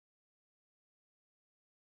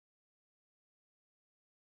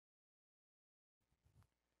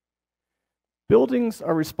Buildings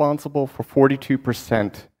are responsible for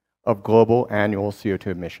 42% of global annual CO2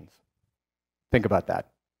 emissions. Think about that.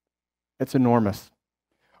 It's enormous.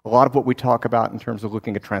 A lot of what we talk about in terms of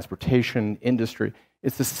looking at transportation, industry,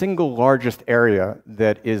 it's the single largest area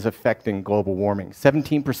that is affecting global warming.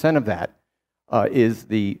 17% of that is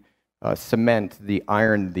the cement, the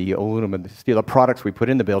iron, the aluminum, the steel, the products we put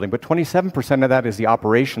in the building, but 27% of that is the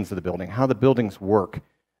operations of the building, how the buildings work,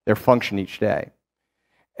 their function each day.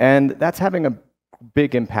 And that's having a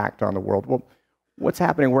big impact on the world. Well, what's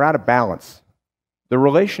happening? We're out of balance. The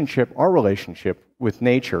relationship, our relationship with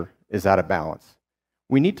nature is out of balance.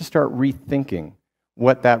 We need to start rethinking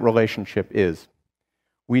what that relationship is.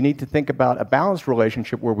 We need to think about a balanced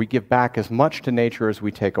relationship where we give back as much to nature as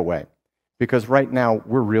we take away. Because right now,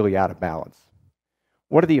 we're really out of balance.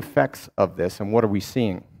 What are the effects of this, and what are we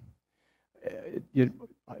seeing?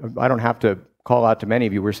 I don't have to call out to many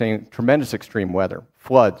of you. We're seeing tremendous extreme weather,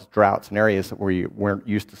 floods, droughts in areas where you weren't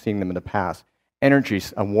used to seeing them in the past. Energy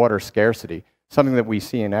and water scarcity, something that we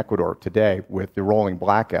see in Ecuador today with the rolling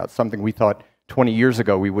blackouts, something we thought 20 years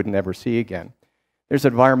ago we would never see again. There's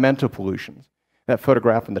environmental pollution. That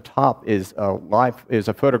photograph on the top is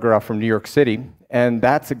a photograph from New York City, and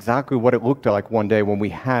that's exactly what it looked like one day when we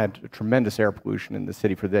had tremendous air pollution in the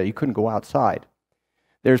city for the day. You couldn't go outside.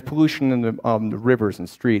 There's pollution in the rivers and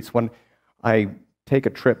streets. When I take a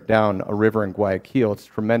trip down a river in Guayaquil, it's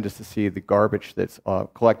tremendous to see the garbage that's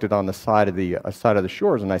collected on the side of the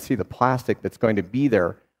shores, and I see the plastic that's going to be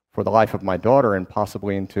there for the life of my daughter and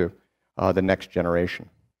possibly into the next generation.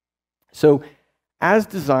 So, as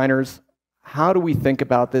designers, how do we think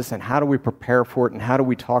about this, and how do we prepare for it, and how do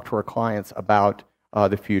we talk to our clients about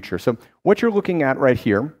the future? So what you're looking at right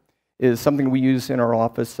here is something we use in our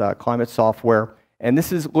office, climate software, and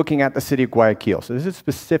this is looking at the city of Guayaquil. So this is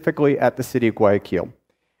specifically at the city of Guayaquil.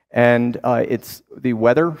 And it's the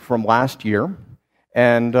weather from last year,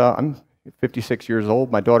 and I'm 56 years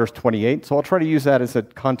old, my daughter's 28, so I'll try to use that as a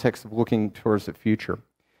context of looking towards the future.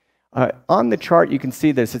 On the chart, you can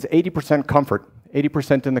see this. It's 80% comfort,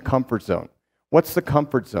 80% in the comfort zone. What's the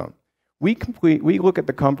comfort zone? We look at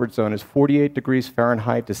the comfort zone as 48 degrees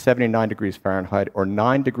Fahrenheit to 79 degrees Fahrenheit, or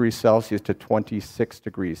 9 degrees Celsius to 26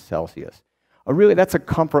 degrees Celsius. Really, that's a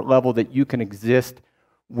comfort level that you can exist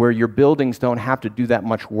where your buildings don't have to do that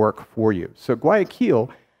much work for you. So Guayaquil,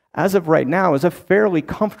 as of right now, is a fairly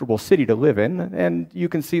comfortable city to live in. And you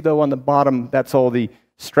can see, though, on the bottom, that's all the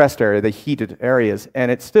stressed area, the heated areas, and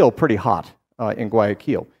it's still pretty hot in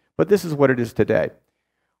Guayaquil. But this is what it is today.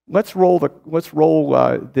 Let's roll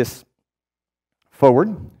this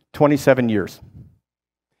forward 27 years.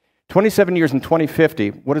 27 years in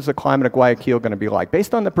 2050, what is the climate of Guayaquil going to be like?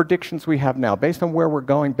 Based on the predictions we have now, based on where we're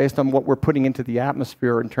going, based on what we're putting into the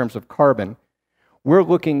atmosphere in terms of carbon, we're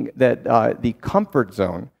looking that the comfort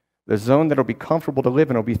zone, the zone that will be comfortable to live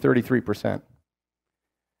in, will be 33%.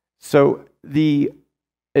 So the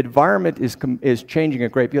environment is changing a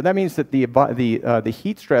great deal. That means that the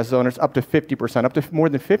heat stress zone is up to 50%. Up to more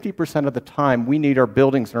than 50% of the time, we need our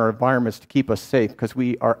buildings and our environments to keep us safe because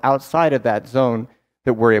we are outside of that zone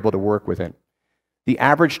that we're able to work within. The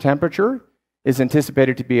average temperature is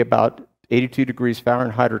anticipated to be about 82 degrees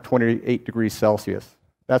Fahrenheit or 28 degrees Celsius.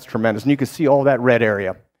 That's tremendous. And you can see all that red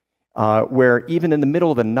area where even in the middle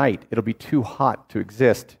of the night, it'll be too hot to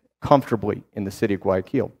exist comfortably in the city of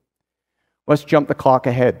Guayaquil. Let's jump the clock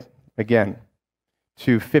ahead again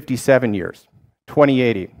to 57 years,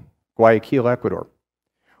 2080, Guayaquil, Ecuador.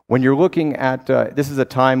 When you're looking at, this is a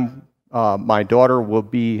time my daughter will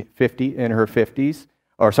be 50 in her 50s,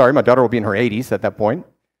 or sorry, my daughter will be in her 80s at that point.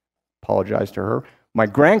 Apologize to her. My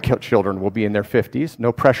grandchildren will be in their 50s.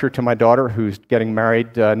 No pressure to my daughter who's getting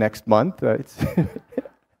married next month. Just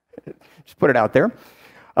put it out there.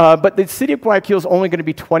 But the city of Guayaquil is only going to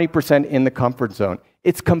be 20% in the comfort zone.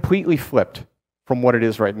 It's completely flipped from what it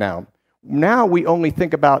is right now. Now we only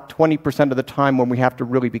think about 20% of the time when we have to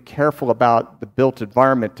really be careful about the built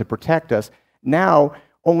environment to protect us. Now,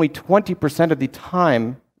 only 20% of the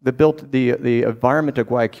time the environment of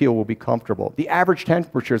Guayaquil will be comfortable. The average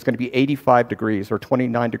temperature is going to be 85 degrees or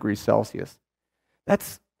 29 degrees Celsius.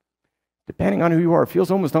 That's, depending on who you are, it feels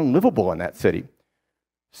almost unlivable in that city.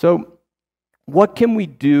 So what can we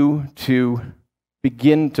do to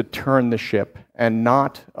begin to turn the ship and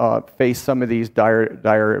not face some of these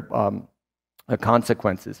dire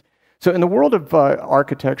consequences? So in the world of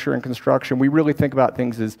architecture and construction, we really think about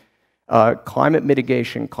things as climate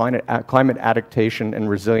mitigation, climate adaptation, and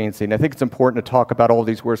resiliency. And I think it's important to talk about all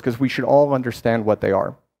these words because we should all understand what they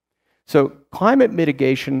are. So climate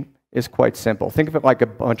mitigation is quite simple. Think of it like a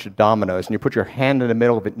bunch of dominoes, and you put your hand in the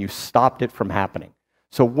middle of it and you stopped it from happening.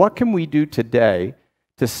 So what can we do today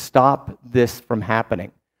to stop this from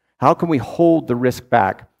happening? How can we hold the risk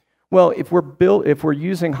back? Well, if we're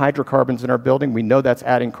using hydrocarbons in our building, we know that's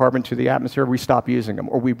adding carbon to the atmosphere, we stop using them,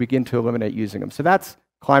 or we begin to eliminate using them. So that's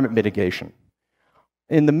climate mitigation.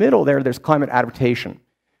 In the middle there's climate adaptation.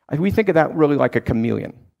 We think of that really like a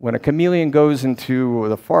chameleon. When a chameleon goes into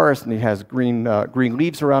the forest and he has green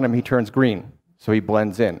leaves around him, he turns green, so he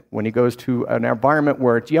blends in. When he goes to an environment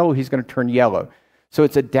where it's yellow, he's going to turn yellow. So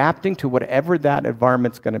it's adapting to whatever that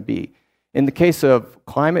environment's going to be. In the case of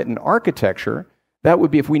climate and architecture, that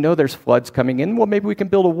would be if we know there's floods coming in, well, maybe we can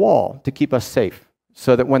build a wall to keep us safe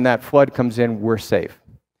so that when that flood comes in, we're safe.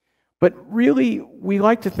 But really, we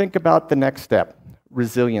like to think about the next step,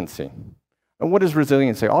 resiliency. And what is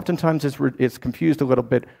resiliency? Oftentimes it's confused a little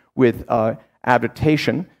bit with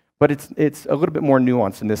adaptation, but it's a little bit more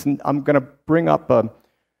nuanced than this. And I'm going to bring up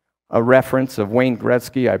a reference of Wayne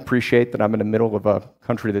Gretzky. I appreciate that I'm in the middle of a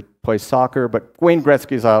country that plays soccer, but Wayne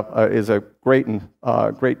Gretzky is a great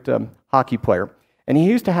hockey player. And he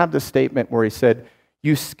used to have this statement where he said,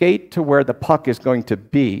 "You skate to where the puck is going to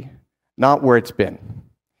be, not where it's been."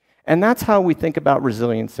 And that's how we think about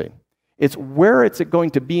resiliency. It's where it's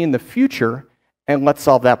going to be in the future, and let's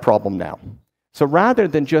solve that problem now. So rather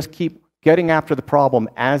than just keep getting after the problem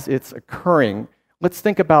as it's occurring, let's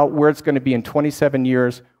think about where it's going to be in 27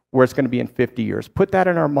 years, where it's going to be in 50 years. Put that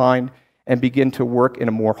in our mind and begin to work in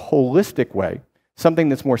a more holistic way, something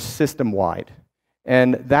that's more system-wide.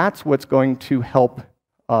 And that's what's going to help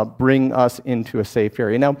bring us into a safe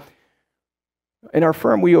area. Now, in our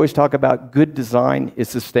firm, we always talk about good design is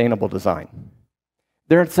sustainable design.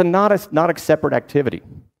 It's not a separate activity.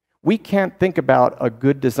 We can't think about a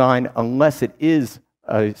good design unless it is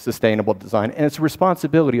a sustainable design. And it's a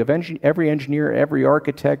responsibility of every engineer, every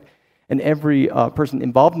architect, and every person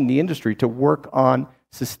involved in the industry to work on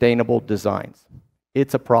sustainable designs.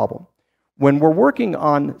 It's a problem. When we're working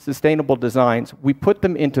on sustainable designs, we put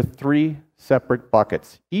them into 3 separate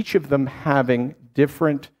buckets, each of them having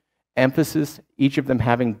different emphasis, each of them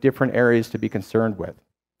having different areas to be concerned with.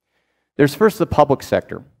 There's first the public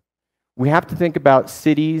sector. We have to think about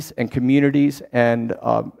cities and communities and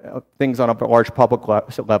things on a large public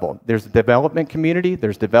level. There's the development community,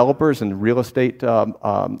 there's developers and real estate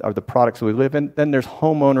are the products we live in, then there's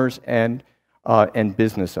homeowners and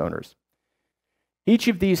business owners. Each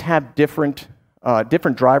of these have different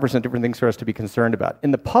drivers and different things for us to be concerned about.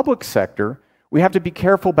 In the public sector, we have to be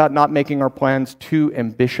careful about not making our plans too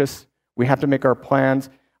ambitious. We have to make our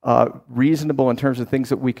plans reasonable in terms of things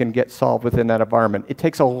that we can get solved within that environment. It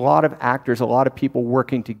takes a lot of actors, a lot of people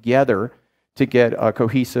working together to get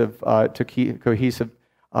cohesive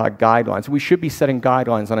guidelines. We should be setting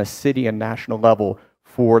guidelines on a city and national level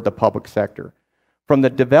for the public sector. From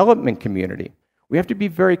the development community, we have to be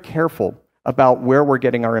very careful about where we're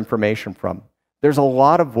getting our information from. There's a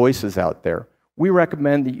lot of voices out there. We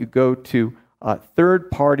recommend that you go to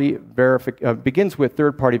third-party verification, begins with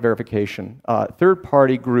third-party verification,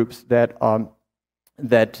 third-party groups that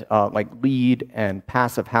like LEED and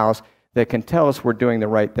Passive House that can tell us we're doing the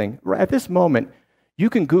right thing. At this moment, you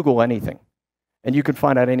can Google anything, and you can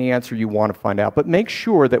find out any answer you want to find out. But make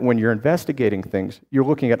sure that when you're investigating things, you're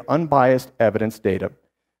looking at unbiased evidence data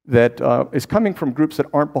that is coming from groups that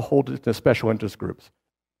aren't beholden to special interest groups.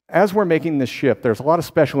 As we're making this shift, there's a lot of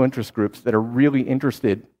special interest groups that are really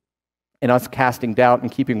interested in us casting doubt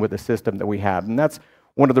and keeping with the system that we have. And that's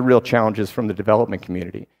one of the real challenges from the development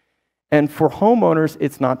community. And for homeowners,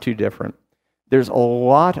 it's not too different. There's a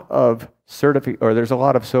lot of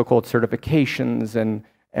so-called certifications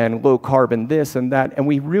and low carbon this and that, and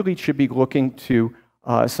we really should be looking to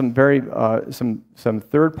some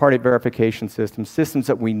third-party verification systems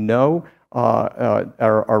that we know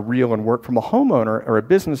are real and work. From a homeowner or a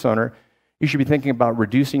business owner, you should be thinking about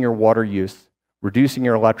reducing your water use, reducing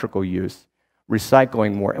your electrical use,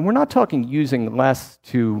 recycling more. And we're not talking using less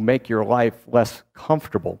to make your life less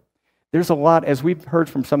comfortable. There's a lot, as we've heard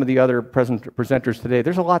from some of the other presenters today,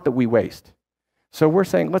 there's a lot that we waste. So we're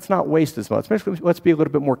saying let's not waste as much. Let's be a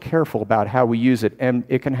little bit more careful about how we use it, and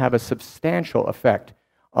it can have a substantial effect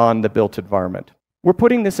on the built environment. We're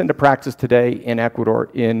putting this into practice today in Ecuador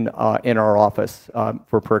in our office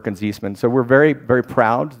for Perkins Eastman. So we're very, very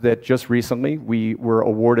proud that just recently we were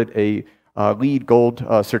awarded a LEED Gold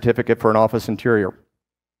certificate for an office interior.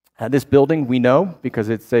 This building we know because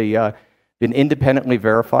it's been independently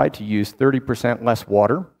verified to use 30% less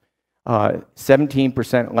water,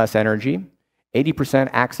 17% less energy, 80%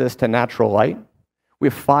 access to natural light. We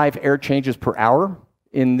have 5 air changes per hour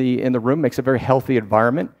in the room, makes a very healthy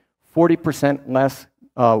environment. 40% less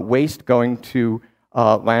waste going to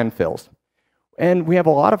landfills. And we have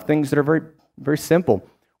a lot of things that are very, very simple.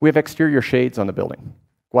 We have exterior shades on the building.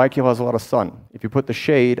 Guayaquil has a lot of sun. If you put the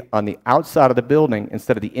shade on the outside of the building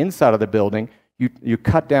instead of the inside of the building, you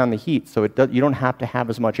cut down the heat, so you don't have to have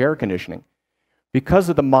as much air conditioning. Because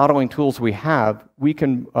of the modeling tools we have, we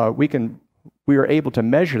are able to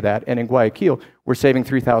measure that, and in Guayaquil, we're saving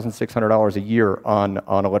 $3,600 a year on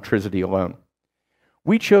electricity alone.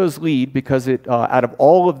 We chose LEED because out of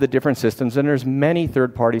all of the different systems, and there's many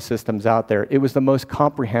third-party systems out there, it was the most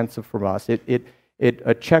comprehensive for us. It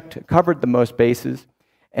covered the most bases,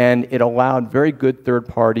 and it allowed very good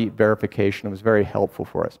third-party verification. It was very helpful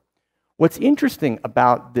for us. What's interesting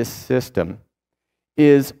about this system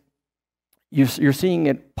is you're seeing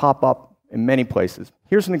it pop up in many places.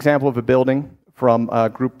 Here's an example of a building from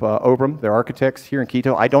group Obram, they're architects here in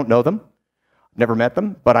Quito. I don't know them, never met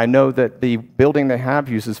them, but I know that the building they have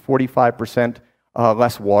uses 45%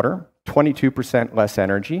 less water, 22% less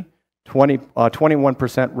energy, 21%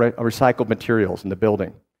 recycled materials in the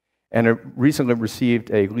building. And it recently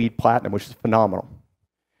received a LEED Platinum, which is phenomenal.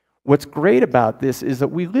 What's great about this is that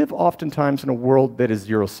we live oftentimes in a world that is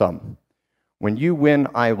zero-sum. When you win,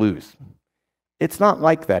 I lose. It's not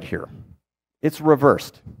like that here. It's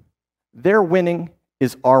reversed. Their winning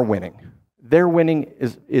is our winning. Their winning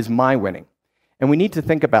is my winning. And we need to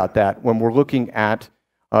think about that when we're looking at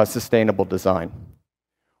sustainable design.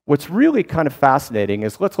 What's really kind of fascinating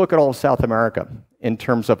is let's look at all of South America in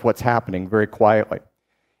terms of what's happening very quietly.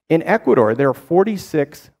 In Ecuador, there are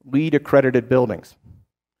 46 LEED accredited buildings.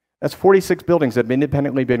 That's 46 buildings that have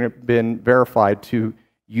independently been verified to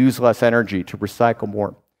use less energy, to recycle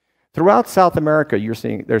more. Throughout South America, you're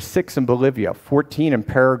seeing there's 6 in Bolivia, 14 in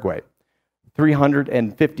Paraguay,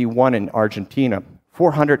 351 in Argentina,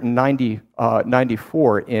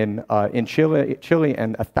 494 in Chile,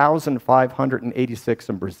 and 1,586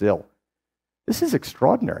 in Brazil. This is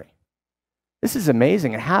extraordinary. This is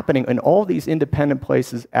amazing and happening in all these independent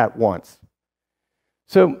places at once.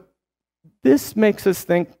 So this makes us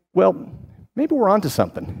think, well, maybe we're onto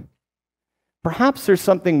something. Perhaps there's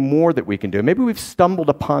something more that we can do. Maybe we've stumbled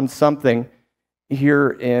upon something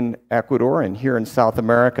here in Ecuador and here in South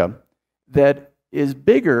America that is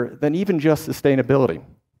bigger than even just sustainability.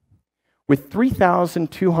 With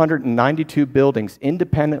 3,292 buildings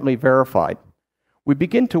independently verified, we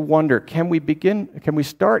begin to wonder, can we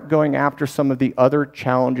start going after some of the other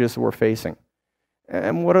challenges that we're facing?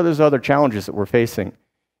 And what are those other challenges that we're facing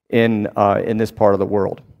in this part of the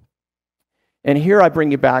world? And here I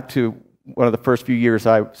bring you back to one of the first few years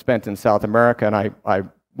I spent in South America, and I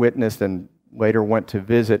witnessed and later went to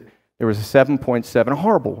visit. There was a 7.7, a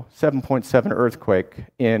horrible 7.7 earthquake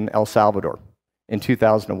in El Salvador in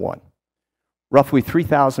 2001. Roughly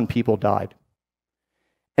 3,000 people died.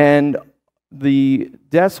 And the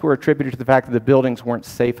deaths were attributed to the fact that the buildings weren't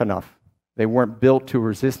safe enough. They weren't built to a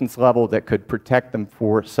resistance level that could protect them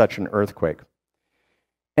for such an earthquake.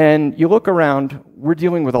 And you look around, we're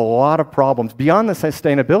dealing with a lot of problems beyond the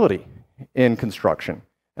sustainability in construction.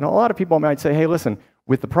 And a lot of people might say, hey, listen,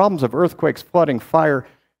 with the problems of earthquakes, flooding, fire,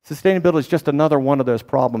 sustainability is just another one of those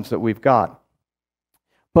problems that we've got.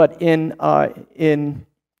 But in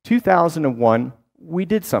 2001, we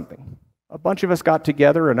did something. A bunch of us got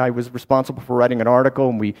together, and I was responsible for writing an article,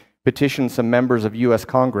 and we petitioned some members of US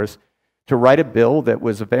Congress to write a bill that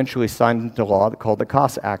was eventually signed into law called the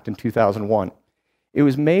CASA Act in 2001. It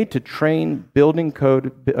was made to train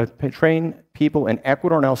train people in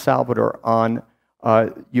Ecuador and El Salvador on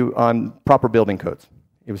proper building codes.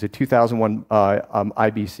 It was a 2001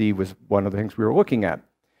 IBC was one of the things we were looking at.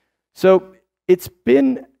 So it's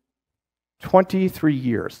been 23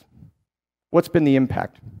 years. What's been the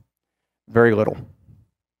impact? Very little.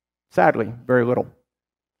 Sadly, very little.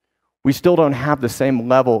 We still don't have the same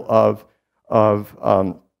level of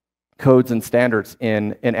codes and standards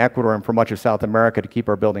in Ecuador and for much of South America to keep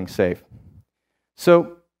our buildings safe.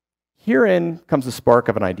 So herein comes the spark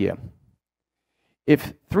of an idea.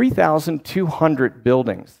 If 3,200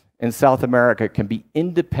 buildings in South America can be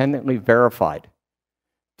independently verified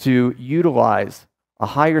to utilize a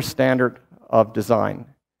higher standard of design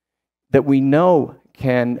that we know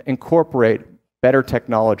can incorporate better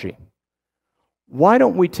technology, why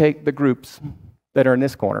don't we take the groups that are in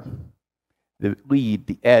this corner, the LEED,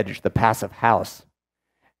 the EDGE, the Passive House,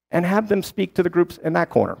 and have them speak to the groups in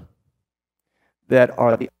that corner that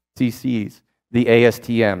are the CCs, the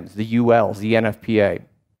ASTMs, the ULs, the NFPA,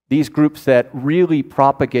 these groups that really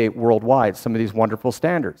propagate worldwide some of these wonderful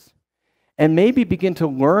standards, and maybe begin to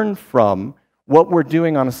learn from what we're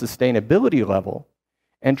doing on a sustainability level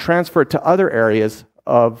and transfer it to other areas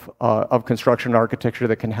of construction and architecture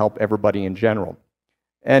that can help everybody in general.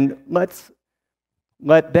 And let's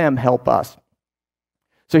let them help us.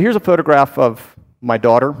 So here's a photograph of my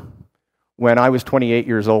daughter when I was 28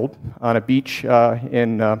 years old on a beach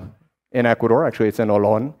in Ecuador. Actually, it's in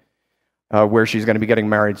Olón, where she's going to be getting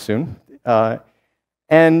married soon. You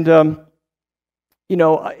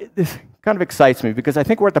know, this kind of excites me because I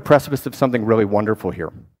think we're at the precipice of something really wonderful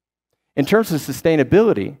here. In terms of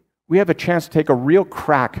sustainability, we have a chance to take a real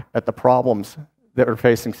crack at the problems that are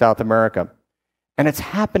facing South America. And it's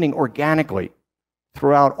happening organically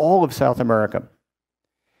throughout all of South America.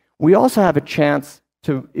 We also have a chance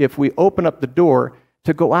to, if we open up the door,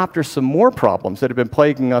 to go after some more problems that have been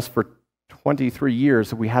plaguing us for 23 years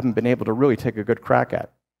that we haven't been able to really take a good crack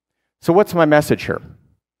at. So what's my message here?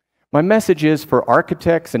 My message is for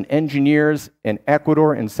architects and engineers in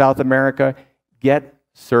Ecuador and South America, get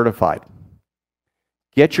certified.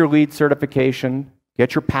 Get your LEED certification,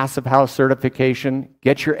 get your Passive House certification,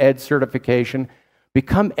 get your ED certification,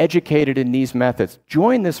 become educated in these methods.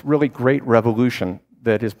 Join this really great revolution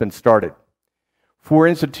that has been started. For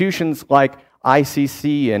institutions like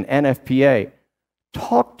ICC and NFPA,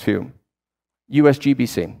 talk to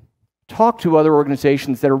USGBC. Talk to other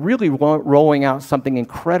organizations that are really rolling out something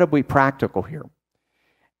incredibly practical here.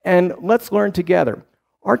 And let's learn together.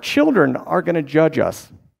 Our children are going to judge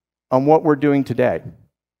us on what we're doing today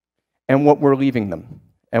and what we're leaving them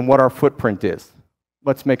and what our footprint is.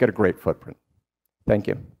 Let's make it a great footprint. Thank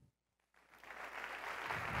you.